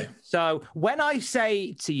 Okay. So when I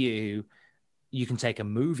say to you, you can take a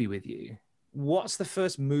movie with you, what's the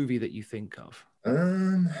first movie that you think of?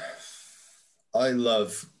 I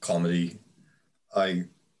love comedy.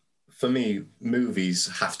 For me, movies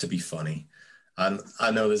have to be funny. And I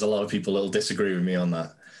know there's a lot of people that will disagree with me on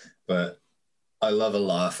that, but I love a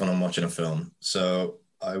laugh when I'm watching a film. So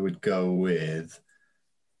I would go with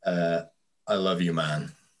I Love You,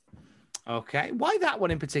 Man. Okay. Why that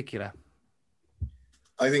one in particular?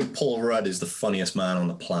 I think Paul Rudd is the funniest man on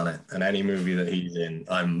the planet, and any movie that he's in,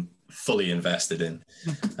 I'm fully invested in.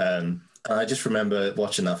 I just remember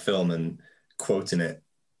watching that film and quoting it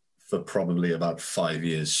for probably about 5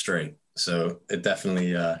 years straight. So it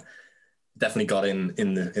definitely got in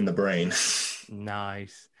the brain.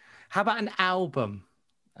 Nice. How about an album?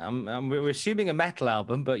 We're assuming a metal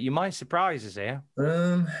album, but you might surprise us here.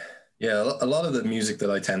 Yeah, a lot of the music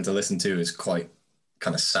that I tend to listen to is quite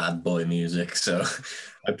kind of sad boy music. So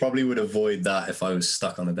I probably would avoid that if I was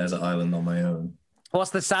stuck on a desert island on my own. What's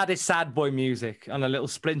the saddest sad boy music? On a little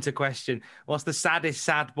splinter question, what's the saddest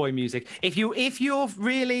sad boy music? If you're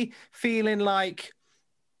really feeling like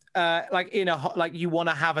you want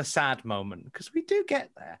to have a sad moment, because we do get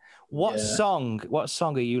there. What song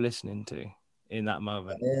are you listening to in that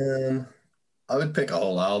moment? I would pick a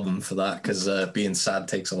whole album for that because being sad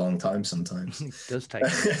takes a long time sometimes. It does take a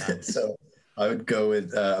long time. So I would go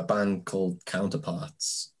with a band called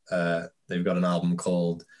Counterparts. They've got an album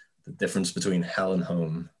called The Difference Between Hell and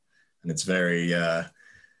Home. And it's very,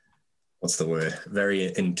 what's the word?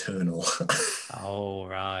 Very internal. Oh,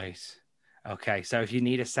 right. Okay, so if you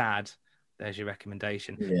need a sad, there's your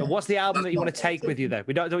recommendation. Yeah. But what's the album that you want to take with you, though?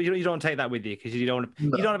 You don't want to take that with you because you don't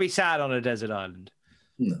want to be sad on a desert island.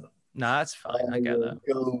 No, that's fine. I get that.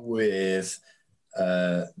 Go with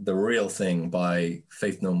The Real Thing by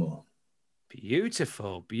Faith No More.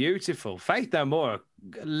 Beautiful, beautiful. Faith No More,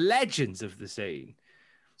 legends of the scene.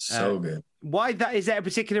 So good. Why that? Is there a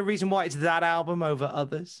particular reason why it's that album over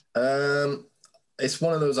others? It's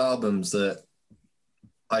one of those albums that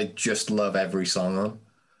I just love every song on.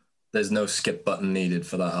 There's no skip button needed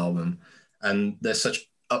for that album. And there's such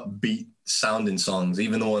upbeat sounding songs,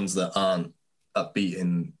 even the ones that aren't upbeat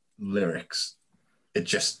in lyrics. It's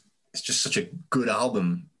just such a good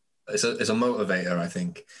album. It's a motivator, I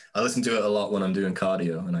think. I listen to it a lot when I'm doing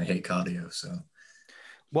cardio, and I hate cardio. So,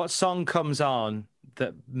 what song comes on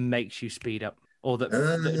that makes you speed up, or that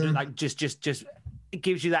like just it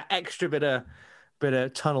gives you that extra bit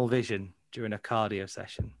of tunnel vision during a cardio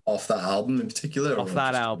session. Off that album in particular? Off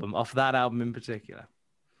that album in particular.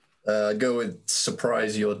 Go with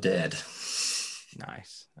Surprise You're Dead.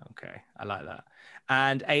 Nice. Okay. I like that.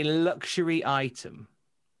 And a luxury item.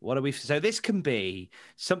 What are we? So this can be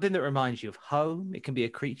something that reminds you of home. It can be a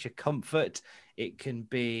creature comfort. It can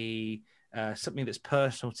be something that's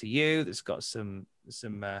personal to you, that's got some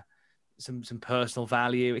personal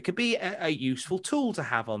value. It could be a useful tool to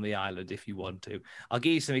have on the island if you want to. I'll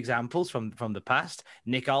give you some examples from the past.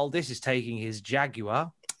 Nick Aldis is taking his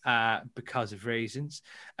Jaguar because of reasons.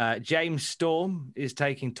 James Storm is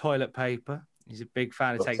taking toilet paper. He's a big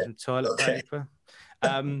fan of taking toilet paper.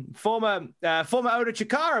 Former owner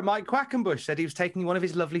Chikara, Mike Quackenbush, said he was taking one of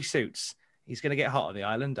his lovely suits. He's going to get hot on the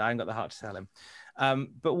island. I ain't got the heart to tell him.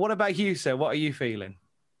 But what about you, sir? What are you feeling?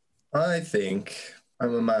 I think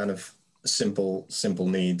I'm a man of simple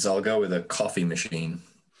needs. I'll go with a coffee machine.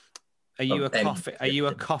 Are you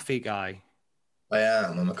a coffee guy? I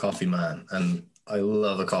am. I'm a coffee man, and I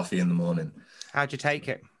love a coffee in the morning. How'd you take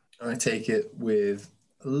it? I take it with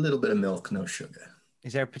a little bit of milk, no sugar.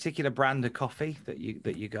 Is there a particular brand of coffee that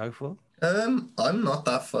you go for? I'm not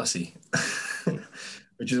that fussy,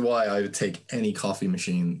 which is why I would take any coffee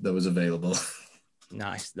machine that was available.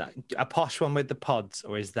 Nice. A posh one with the pods,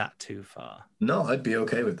 or is that too far? No, I'd be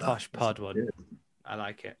okay with that. Posh pod one. Good. I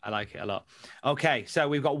like it. I like it a lot. Okay, so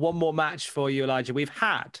we've got one more match for you, Elijah. We've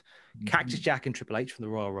had Cactus Jack and Triple H from the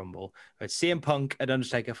Royal Rumble. We had CM Punk and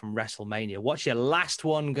Undertaker from WrestleMania. What's your last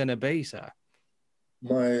one going to be, sir?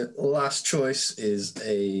 My last choice is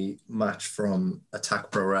a match from Attack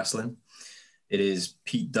Pro Wrestling. It is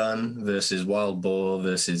Pete Dunne versus Wild Boar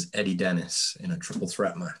versus Eddie Dennis in a triple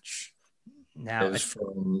threat match. Now, it was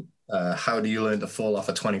from How Do You Learn to Fall Off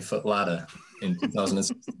a 20-Foot Ladder in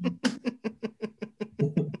 2016.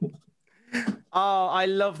 Oh, I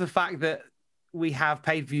love the fact that we have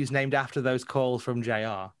pay-per-views named after those calls from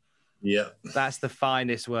JR. Yeah. That's the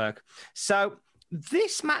finest work. So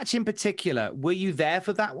this match in particular, were you there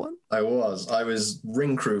for that one? I was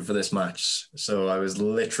ring crew for this match. So I was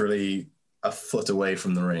literally a foot away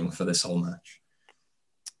from the ring for this whole match.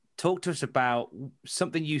 Talk to us about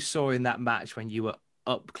something you saw in that match when you were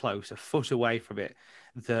up close, a foot away from it,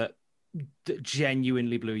 that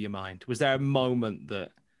genuinely blew your mind. Was there a moment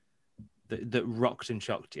that rocked and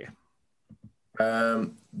shocked you?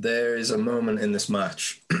 There is a moment in this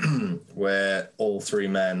match where all three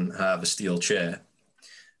men have a steel chair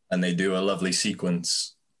and they do a lovely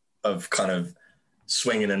sequence of kind of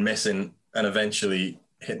swinging and missing and eventually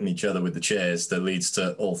hitting each other with the chairs that leads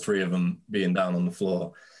to all three of them being down on the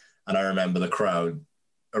floor. And I remember the crowd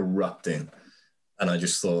erupting and I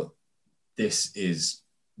just thought, this is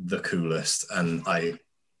the coolest. And I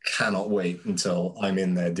cannot wait until I'm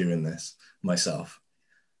in there doing this myself.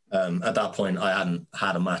 At that point, I hadn't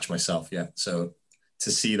had a match myself yet. So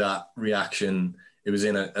to see that reaction, it was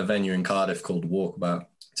in a venue in Cardiff called Walkabout.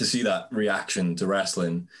 To see that reaction to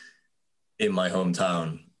wrestling in my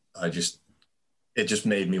hometown, it just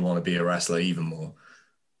made me want to be a wrestler even more.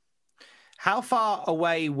 How far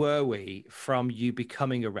away were we from you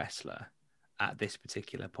becoming a wrestler at this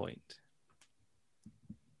particular point?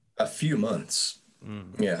 A few months.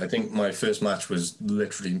 Yeah, I think my first match was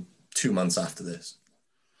literally 2 months after this.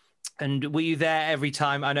 And were you there every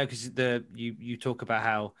time? I know because you talk about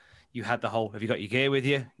how you had the whole, have you got your gear with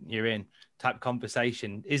you? You're in type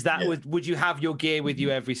conversation. Is that, would you have your gear with you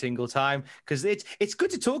every single time? Because it's good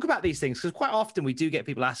to talk about these things because quite often we do get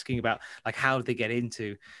people asking about like how do they get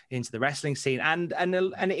into the wrestling scene, and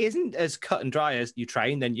it isn't as cut and dry as you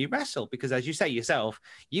train then you wrestle, because as you say yourself,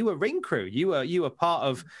 you were ring crew, you were part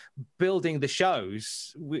of building the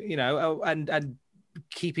shows, you know, and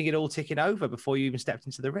keeping it all ticking over before you even stepped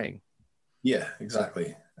into the ring. Yeah,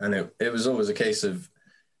 exactly. And it was always a case of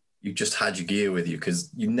you just had your gear with you because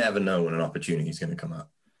you never know when an opportunity is going to come up.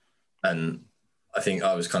 And I think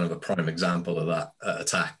I was kind of a prime example of that at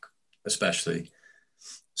Attack, especially.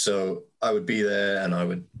 So I would be there and I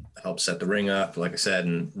would help set the ring up, like I said,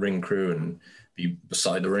 and ring crew and be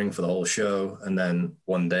beside the ring for the whole show. And then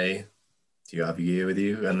one day, do you have your gear with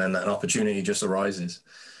you? And then an opportunity just arises.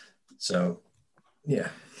 So, yeah.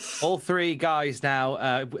 All three guys now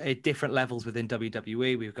at different levels within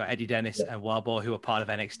WWE. We've got Eddie Dennis and Wild Boar, who are part of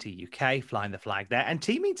NXT UK, flying the flag there and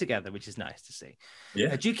teaming together, which is nice to see.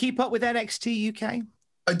 Yeah. Do you keep up with NXT UK?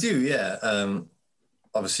 I do, yeah.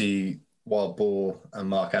 Obviously, Wild Boar and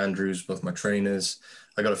Mark Andrews, both my trainers.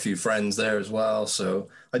 I got a few friends there as well. So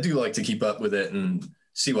I do like to keep up with it and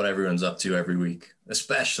see what everyone's up to every week,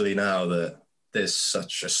 especially now that there's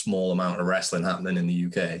such a small amount of wrestling happening in the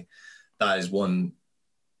UK. That is one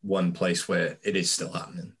one place where it is still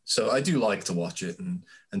happening. So I do like to watch it and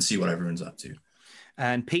see what everyone's up to.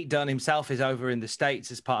 And Pete Dunne himself is over in the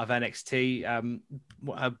States as part of NXT,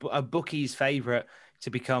 a bookie's favorite to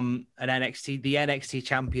become the NXT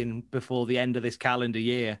champion before the end of this calendar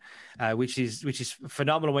year, which is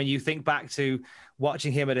phenomenal when you think back to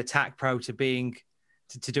watching him at Attack Pro to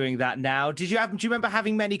doing that now. Do you remember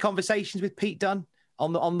having many conversations with Pete Dunne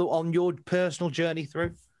on your personal journey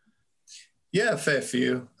through? Yeah, fair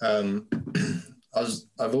few.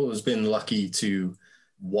 I've always been lucky to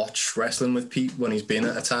watch wrestling with Pete when he's been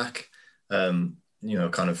at Attack. Kind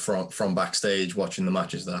of from backstage, watching the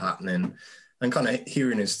matches that are happening, and kind of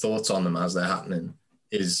hearing his thoughts on them as they're happening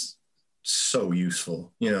is so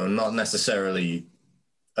useful. Not necessarily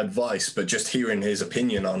advice, but just hearing his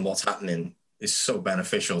opinion on what's happening is so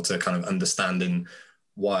beneficial to kind of understanding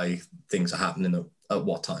why things are happening at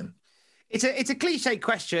what time. It's a cliche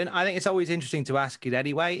question. I think it's always interesting to ask it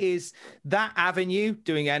anyway. Is that avenue,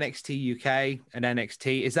 doing NXT UK and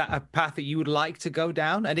NXT, is that a path that you would like to go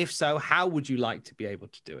down? And if so, how would you like to be able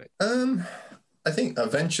to do it? I think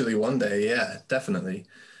eventually one day, yeah, definitely.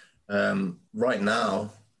 Right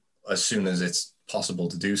now, as soon as it's possible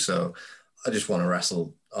to do so, I just want to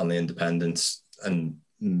wrestle on the independents and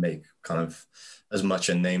make kind of as much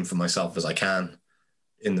a name for myself as I can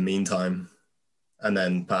in the meantime. And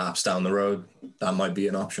then perhaps down the road, that might be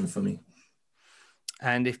an option for me.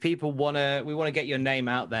 And if people we want to get your name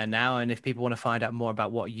out there now. And if people want to find out more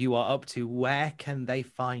about what you are up to, where can they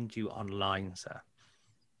find you online, sir?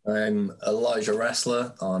 I'm Elijah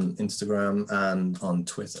Wrestler on Instagram and on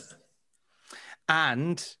Twitter.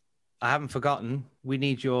 And I haven't forgotten, we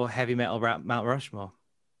need your heavy metal Mount Rushmore.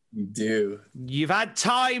 You do. You've had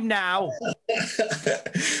time now.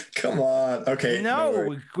 Come on. Okay.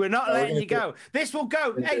 No, we're not letting you go. This will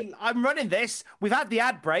go. Hey, I'm running this. We've had the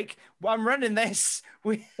ad break. I'm running this.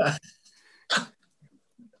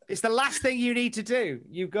 It's the last thing you need to do.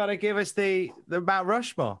 You've got to give us the Mount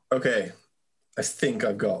Rushmore. Okay. I think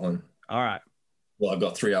I've got one. All right. Well, I've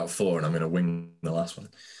got 3 out of 4, and I'm going to wing the last one.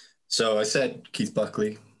 So I said Keith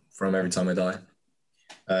Buckley from Every Time I Die.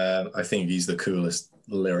 I think he's the coolest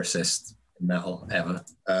lyricist in metal ever.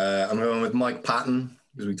 I'm going with Mike Patton,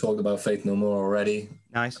 because we talked about Faith No More already.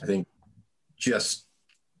 Nice. I think just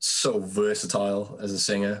so versatile as a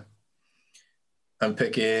singer. I'm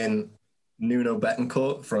picking Nuno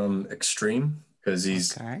Bettencourt from Extreme, because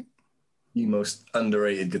he's the most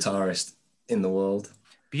underrated guitarist in the world.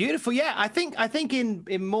 Beautiful. Yeah, I think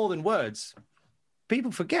in More Than Words,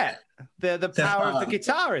 people forget the power of the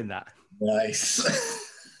guitar in that.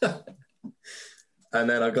 Nice. And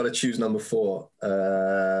then I've got to choose number 4.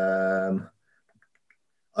 I'm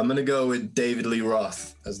going to go with David Lee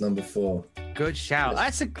Roth as number 4. Good shout.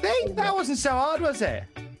 That's a thing. That wasn't so hard, was it?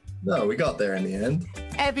 No, we got there in the end.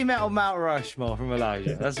 Heavy metal Mount Rushmore from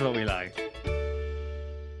Elijah. That's what we like.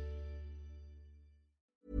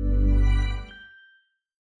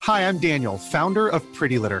 Hi, I'm Daniel, founder of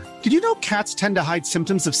Pretty Litter. Did you know cats tend to hide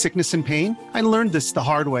symptoms of sickness and pain? I learned this the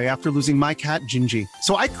hard way after losing my cat, Gingy.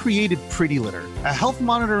 So I created Pretty Litter, a health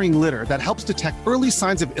monitoring litter that helps detect early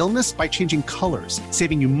signs of illness by changing colors,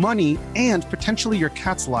 saving you money and potentially your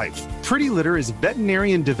cat's life. Pretty Litter is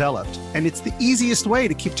veterinarian developed, and it's the easiest way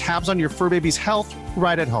to keep tabs on your fur baby's health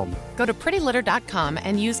right at home. Go to prettylitter.com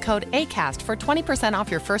and use code ACAST for 20% off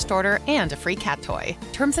your first order and a free cat toy.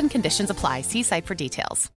 Terms and conditions apply. See site for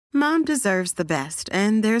details. Mom deserves the best,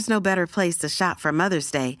 and there's no better place to shop for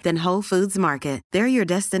Mother's Day than Whole Foods Market. They're your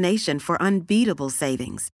destination for unbeatable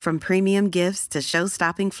savings, from premium gifts to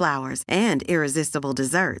show-stopping flowers and irresistible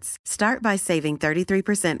desserts. Start by saving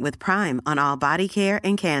 33% with Prime on all body care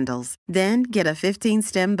and candles. Then get a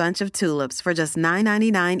 15-stem bunch of tulips for just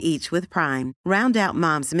 $9.99 each with Prime. Round out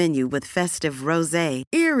Mom's menu with festive rosé,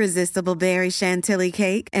 irresistible berry chantilly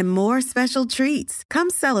cake, and more special treats. Come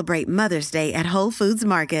celebrate Mother's Day at Whole Foods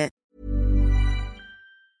Market.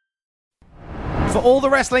 For all the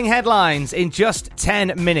wrestling headlines in just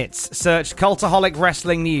 10 minutes, search Cultaholic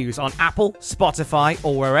Wrestling News on Apple, Spotify,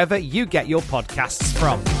 or wherever you get your podcasts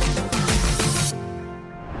from.